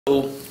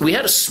So we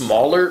had a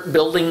smaller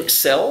building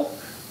sell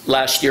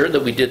last year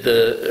that we did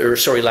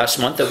last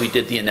month that we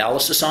did the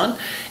analysis on,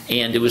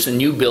 and it was a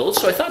new build,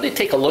 so I thought I'd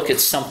take a look at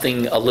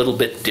something a little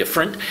bit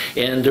different.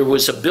 And there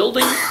was a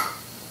building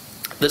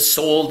that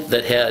sold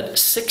that had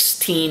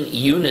 16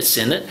 units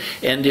in it,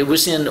 and it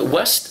was in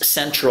west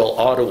central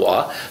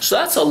Ottawa, so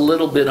that's a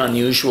little bit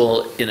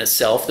unusual in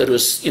itself that it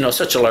was,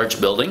 such a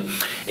large building.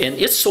 And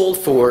it sold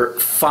for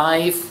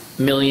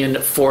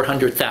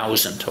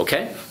 $5,400,000,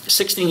 okay?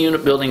 16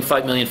 unit building,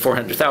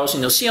 $5,400,000.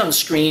 You'll see on the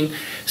screen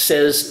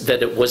says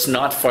that it was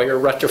not fire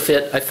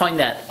retrofit. I find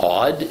that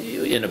odd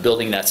in a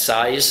building that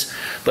size,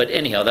 but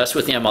anyhow, that's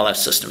what the MLS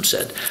system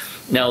said.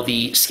 Now,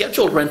 the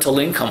scheduled rental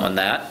income on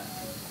that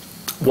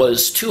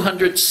was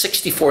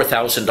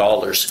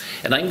 $264,000,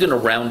 and I'm going to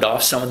round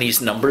off some of these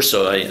numbers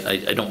so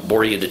I don't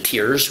bore you to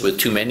tears with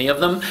too many of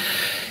them.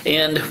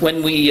 And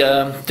when we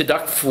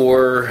deduct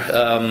for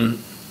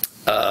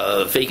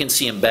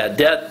vacancy and bad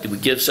debt,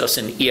 it gives us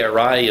an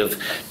ERI of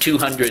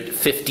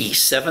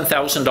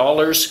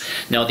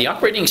 $257,000. Now, the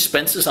operating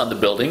expenses on the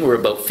building were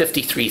about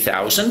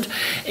 $53,000,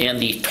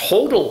 and the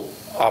total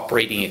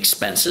operating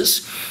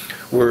expenses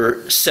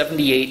were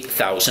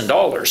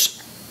 $78,000.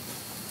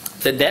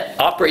 The net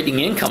operating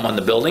income on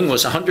the building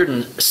was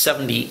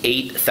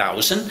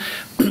 $178,000,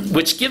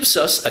 which gives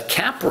us a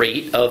cap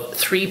rate of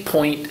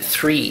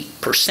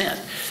 3.3%.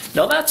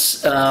 Now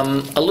that's a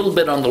little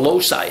bit on the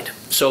low side.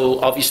 So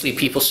obviously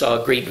people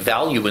saw great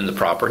value in the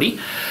property.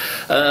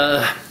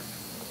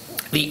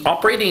 The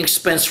operating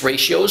expense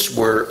ratios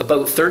were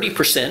about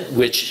 30%,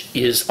 which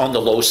is on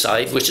the low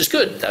side, which is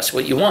good. That's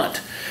what you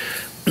want.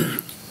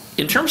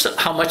 In terms of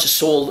how much is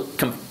sold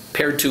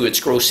compared to its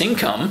gross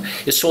income,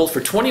 it sold for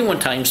 21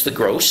 times the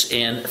gross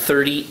and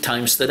 30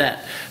 times the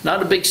net.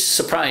 Not a big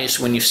surprise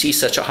when you see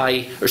such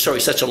a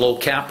such a low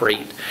cap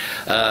rate.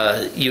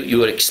 You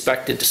would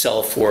expect it to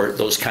sell for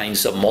those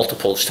kinds of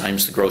multiples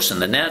times the gross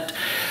and the net.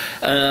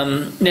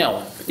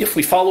 Now, if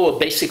we follow a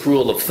basic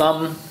rule of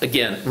thumb,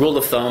 again, rule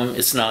of thumb,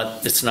 it's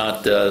not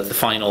the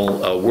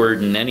final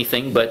word in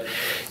anything, but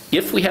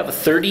if we have a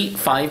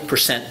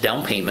 35%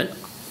 down payment,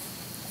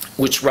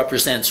 which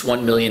represents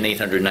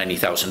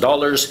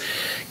 $1,890,000,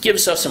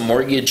 gives us a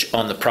mortgage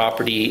on the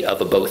property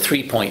of about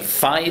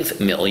 $3.5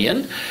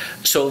 million.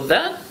 So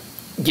that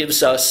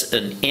gives us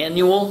an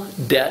annual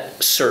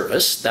debt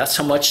service. That's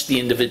how much the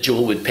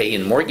individual would pay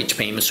in mortgage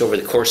payments over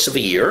the course of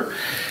a year,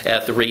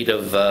 at the rate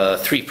of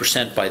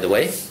 3%, by the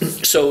way.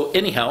 So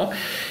anyhow,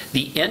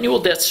 the annual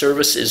debt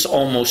service is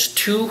almost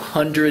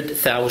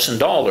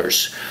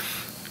 $200,000.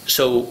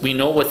 So we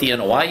know what the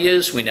NOI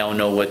is, we now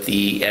know what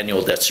the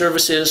annual debt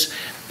service is,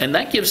 and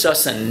that gives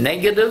us a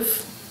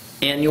negative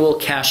annual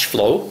cash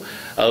flow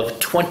of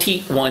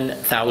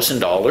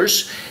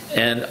 $21,000,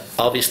 and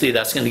obviously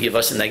that's going to give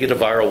us a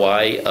negative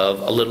ROI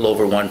of a little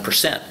over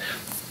 1%.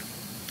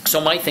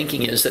 So my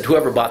thinking is that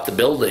whoever bought the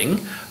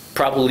building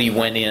probably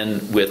went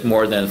in with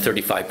more than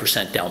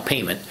 35% down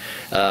payment,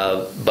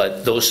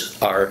 but those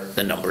are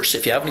the numbers.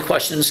 If you have any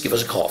questions, give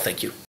us a call.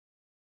 Thank you.